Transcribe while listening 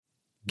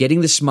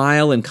Getting the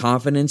smile and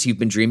confidence you've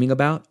been dreaming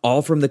about,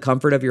 all from the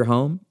comfort of your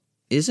home,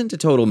 isn't a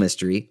total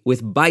mystery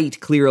with Byte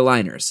clear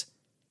aligners.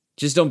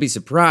 Just don't be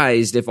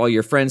surprised if all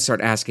your friends start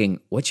asking,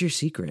 "What's your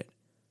secret?"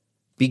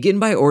 Begin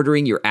by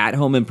ordering your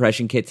at-home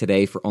impression kit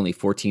today for only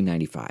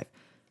 $14.95.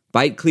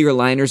 Byte clear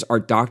aligners are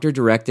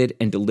doctor-directed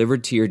and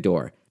delivered to your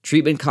door.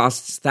 Treatment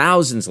costs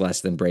thousands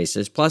less than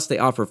braces, plus they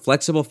offer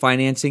flexible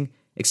financing,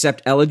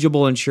 accept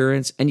eligible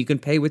insurance, and you can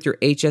pay with your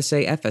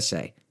HSA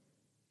FSA.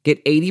 Get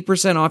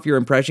 80% off your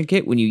impression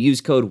kit when you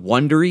use code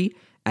WONDERY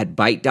at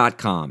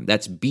Byte.com.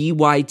 That's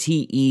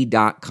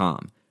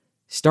BYTE.com.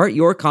 Start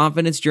your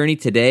confidence journey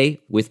today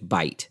with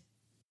Byte.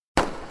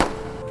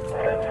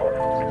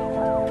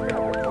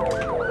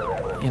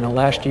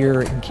 Last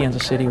year in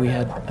Kansas City, we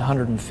had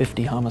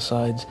 150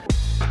 homicides.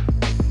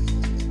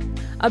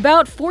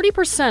 About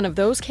 40% of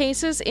those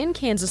cases in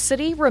Kansas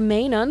City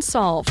remain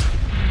unsolved.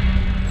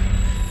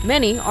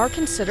 Many are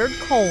considered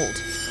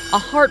cold, a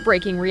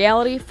heartbreaking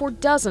reality for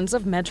dozens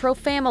of Metro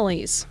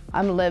families.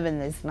 I'm living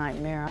this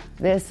nightmare.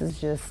 This is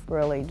just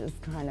really just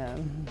kind of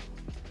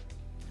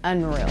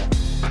unreal.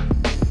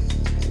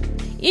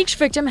 Each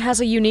victim has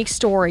a unique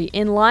story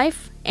in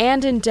life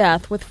and in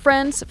death, with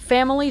friends,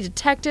 family,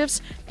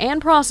 detectives,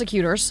 and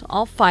prosecutors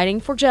all fighting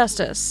for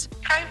justice.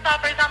 Crime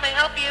Stoppers, how may I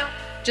help you?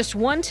 Just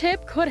one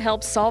tip could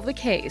help solve the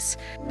case.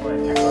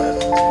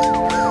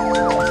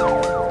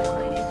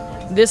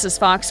 This is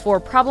Fox 4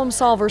 Problem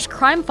Solvers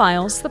Crime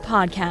Files, the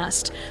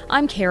podcast.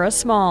 I'm Kara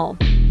Small.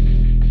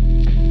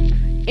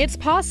 It's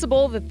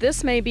possible that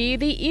this may be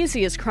the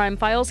easiest Crime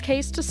Files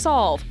case to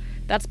solve.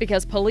 That's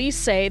because police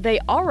say they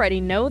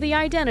already know the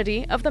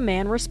identity of the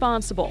man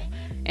responsible.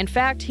 In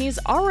fact, he's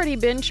already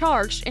been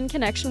charged in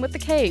connection with the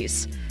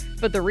case.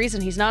 But the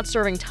reason he's not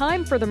serving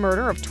time for the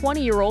murder of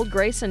 20-year-old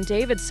Grayson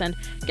Davidson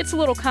gets a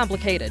little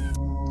complicated.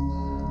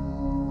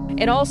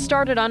 It all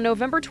started on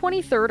November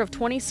 23rd of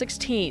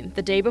 2016,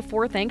 the day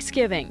before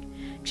Thanksgiving.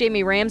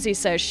 Jamie Ramsey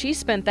says she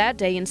spent that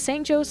day in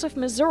St. Joseph,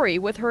 Missouri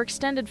with her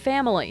extended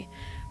family.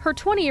 Her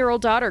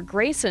 20-year-old daughter,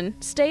 Grayson,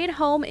 stayed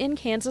home in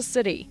Kansas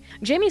City.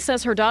 Jamie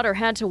says her daughter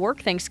had to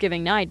work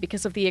Thanksgiving night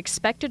because of the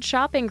expected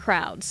shopping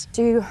crowds.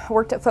 She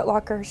worked at Foot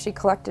Locker. She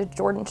collected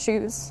Jordan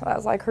shoes. That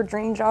was like her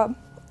dream job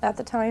at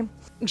the time.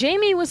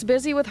 Jamie was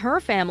busy with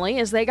her family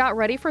as they got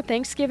ready for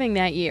Thanksgiving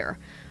that year.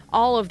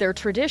 All of their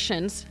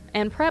traditions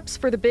and preps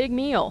for the big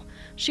meal.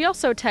 She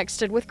also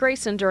texted with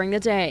Grayson during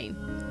the day.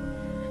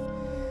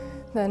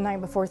 The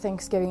night before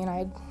Thanksgiving,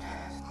 I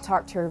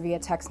talked to her via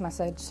text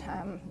message.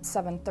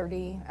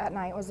 7:30 at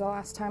night was the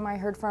last time I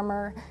heard from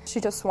her. She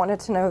just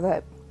wanted to know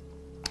that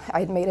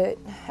I'd made it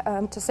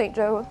to St.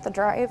 Joe, the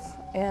drive,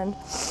 and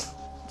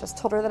just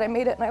told her that I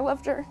made it and I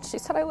loved her. She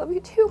said, "I love you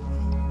too."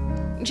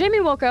 Jamie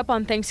woke up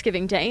on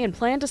Thanksgiving Day and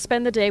planned to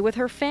spend the day with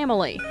her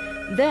family.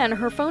 Then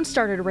her phone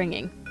started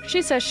ringing.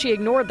 She says she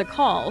ignored the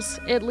calls,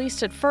 at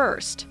least at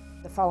first.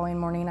 The following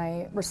morning,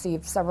 I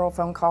received several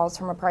phone calls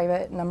from a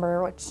private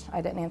number, which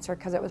I didn't answer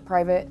because it was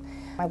private.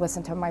 I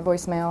listened to my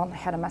voicemail and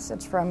had a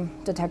message from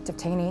Detective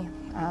Taney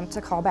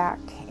to call back,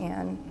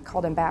 and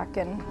called him back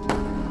and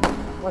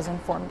was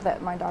informed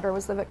that my daughter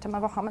was the victim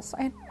of a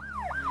homicide.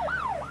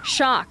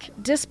 Shock,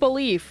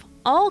 disbelief,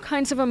 all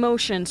kinds of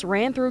emotions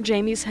ran through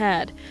Jamie's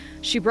head.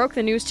 She broke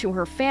the news to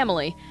her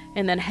family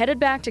and then headed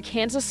back to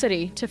Kansas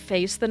City to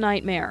face the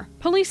nightmare.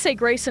 Police say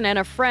Grayson and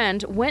a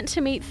friend went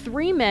to meet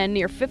 3 men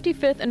near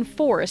 55th and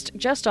Forest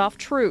just off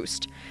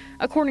Troost.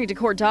 According to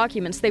court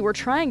documents, they were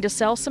trying to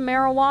sell some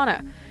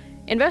marijuana.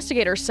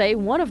 Investigators say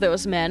one of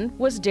those men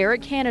was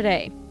Derek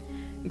Cannaday.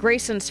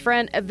 Grayson's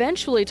friend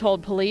eventually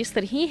told police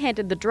that he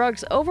handed the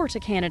drugs over to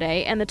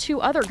Cannaday and the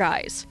 2 other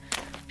guys.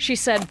 She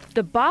said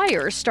the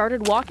buyers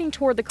started walking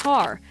toward the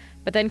car,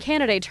 but then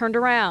Cannaday turned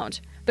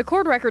around. The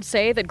court records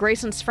say that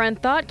Grayson's friend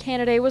thought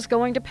Cannaday was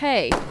going to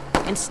pay.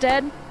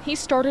 Instead, he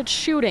started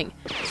shooting.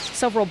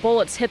 Several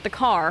bullets hit the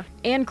car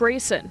and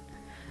Grayson.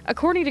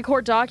 According to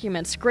court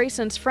documents,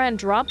 Grayson's friend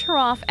dropped her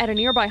off at a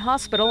nearby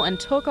hospital and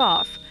took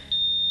off.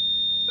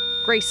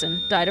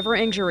 Grayson died of her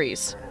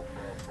injuries.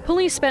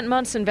 Police spent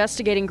months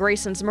investigating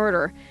Grayson's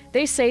murder.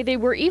 They say they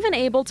were even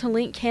able to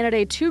link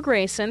Cannaday to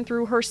Grayson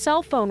through her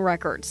cell phone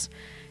records.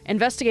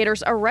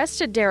 Investigators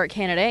arrested Derek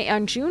Cannaday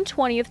on June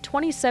 20th,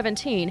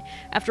 2017,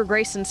 after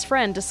Grayson's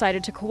friend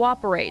decided to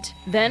cooperate.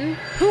 Then,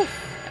 poof,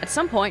 at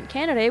some point,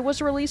 Cannaday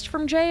was released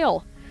from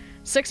jail.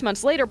 6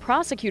 months later,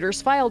 prosecutors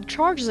filed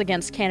charges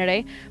against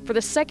Cannaday for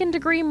the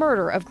second-degree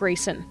murder of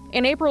Grayson.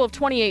 In April of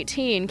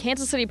 2018,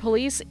 Kansas City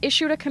police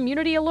issued a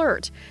community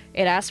alert.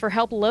 It asked for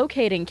help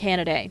locating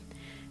Cannaday.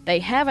 They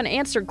haven't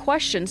answered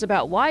questions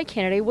about why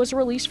Cannaday was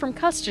released from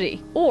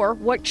custody, or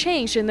what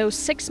changed in those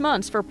 6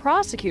 months for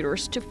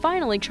prosecutors to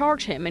finally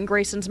charge him in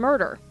Grayson's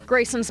murder.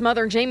 Grayson's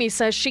mother, Jamie,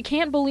 says she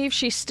can't believe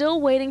she's still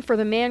waiting for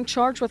the man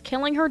charged with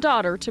killing her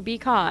daughter to be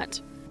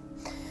caught.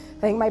 I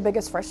think my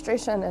biggest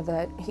frustration is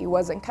that he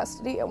was in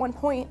custody at one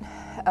point,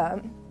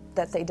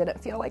 that they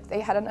didn't feel like they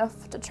had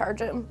enough to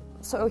charge him,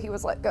 so he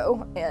was let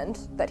go, and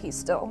that he's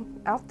still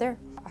out there.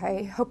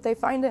 I hope they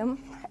find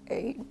him.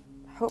 I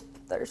hope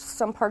there's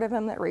some part of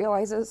him that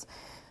realizes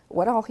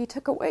what all he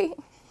took away,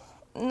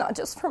 not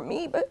just from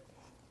me, but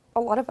a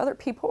lot of other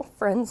people,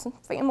 friends and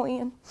family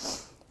and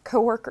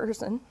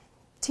coworkers and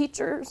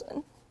teachers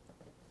and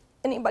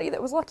anybody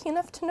that was lucky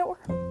enough to know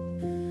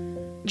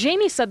her.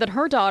 Jamie said that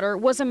her daughter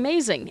was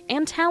amazing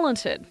and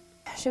talented.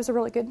 She was a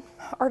really good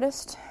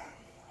artist.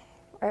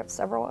 I have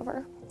several of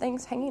her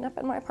things hanging up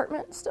in my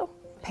apartment still.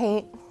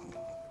 Paint,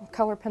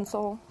 color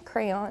pencil,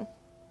 crayon.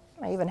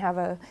 I even have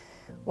a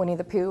Winnie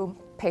the Pooh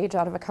page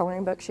out of a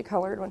coloring book she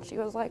colored when she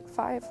was like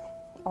 5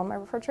 on my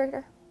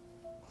refrigerator.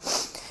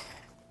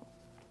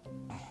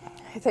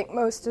 I think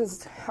most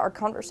is our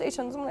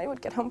conversations when I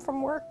would get home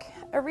from work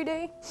every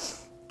day,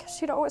 because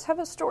she'd always have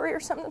a story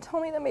or something to tell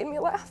me that made me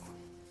laugh.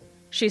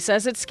 She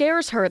says it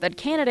scares her that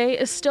Canady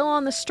is still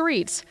on the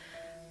streets,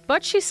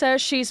 but she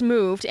says she's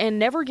moved and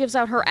never gives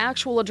out her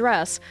actual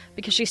address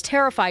because she's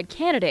terrified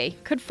Canady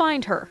could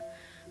find her.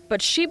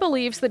 But she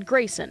believes that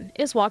Grayson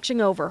is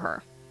watching over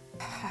her.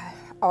 I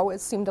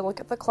always seem to look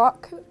at the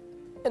clock,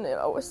 and it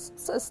always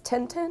says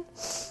 10:10,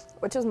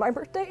 which is my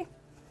birthday.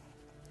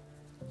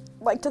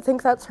 Like to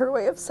think that's her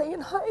way of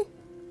saying hi.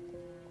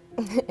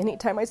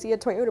 Anytime I see a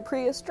Toyota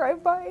Prius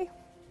drive by,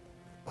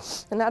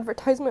 an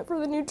advertisement for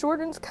the new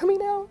Jordans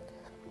coming out,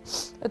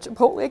 a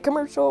Chipotle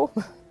commercial,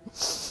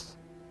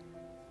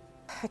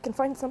 I can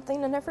find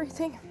something in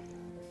everything.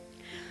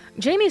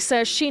 Jamie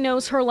says she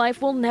knows her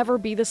life will never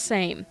be the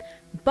same,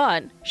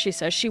 but she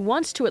says she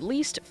wants to at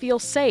least feel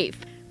safe.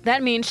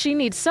 That means she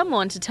needs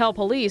someone to tell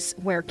police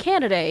where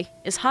Canady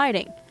is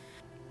hiding.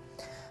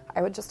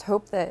 I would just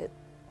hope that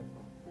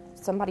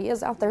somebody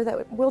is out there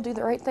that will do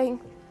the right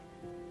thing,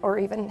 or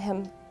even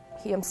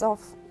he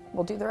himself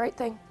will do the right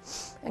thing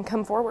and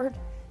come forward.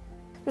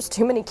 There's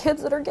too many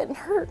kids that are getting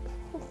hurt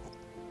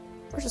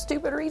for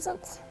stupid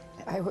reasons.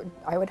 I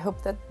would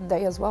hope that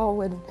they as well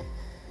would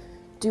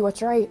do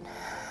what's right.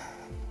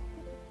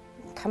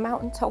 Come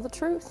out and tell the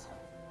truth.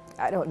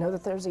 I don't know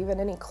that there's even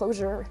any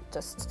closure,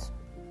 just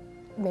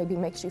maybe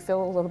makes you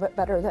feel a little bit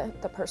better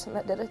that the person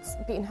that did it's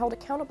being held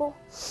accountable.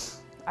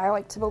 I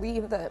like to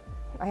believe that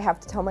I have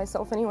to tell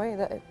myself anyway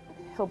that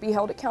he'll be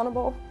held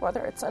accountable,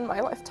 whether it's in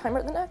my lifetime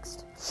or the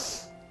next.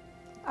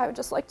 I would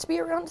just like to be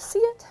around to see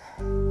it.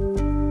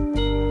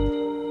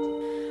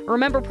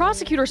 Remember,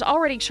 prosecutors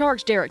already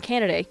charged Derek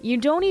Canady. You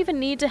don't even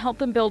need to help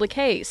them build a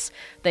case.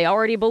 They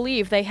already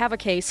believe they have a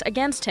case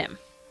against him.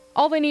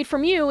 All they need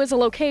from you is a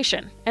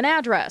location, an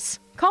address.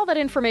 Call that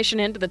information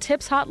into the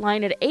TIPS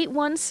hotline at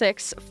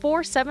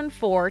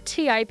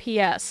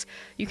 816-474-TIPS.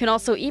 You can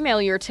also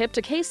email your tip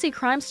to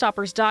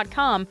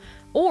kccrimestoppers.com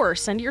or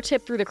send your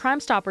tip through the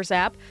Crime Stoppers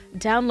app,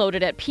 download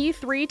it at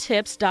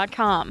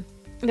p3tips.com.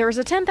 There is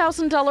a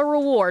 $10,000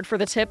 reward for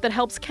the tip that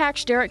helps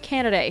catch Derek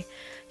Canady.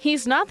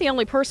 He's not the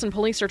only person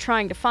police are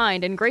trying to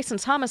find, and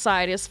Grayson's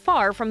homicide is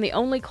far from the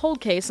only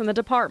cold case in the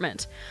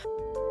department.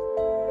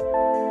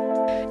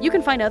 You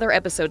can find other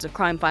episodes of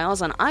Crime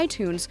Files on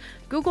iTunes,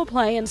 Google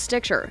Play, and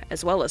Stitcher,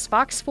 as well as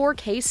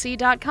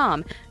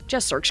fox4kc.com.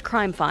 Just search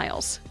Crime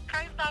Files.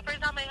 Crime Stoppers,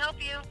 how may I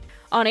help you?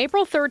 On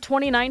April 3,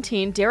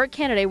 2019, Derek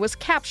Canady was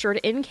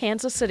captured in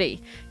Kansas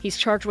City. He's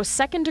charged with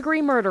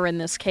second-degree murder in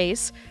this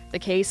case. The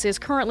case is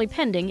currently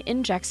pending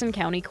in Jackson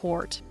County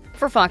Court.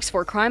 For Fox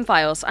 4 Crime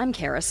Files, I'm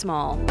Kara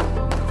Small.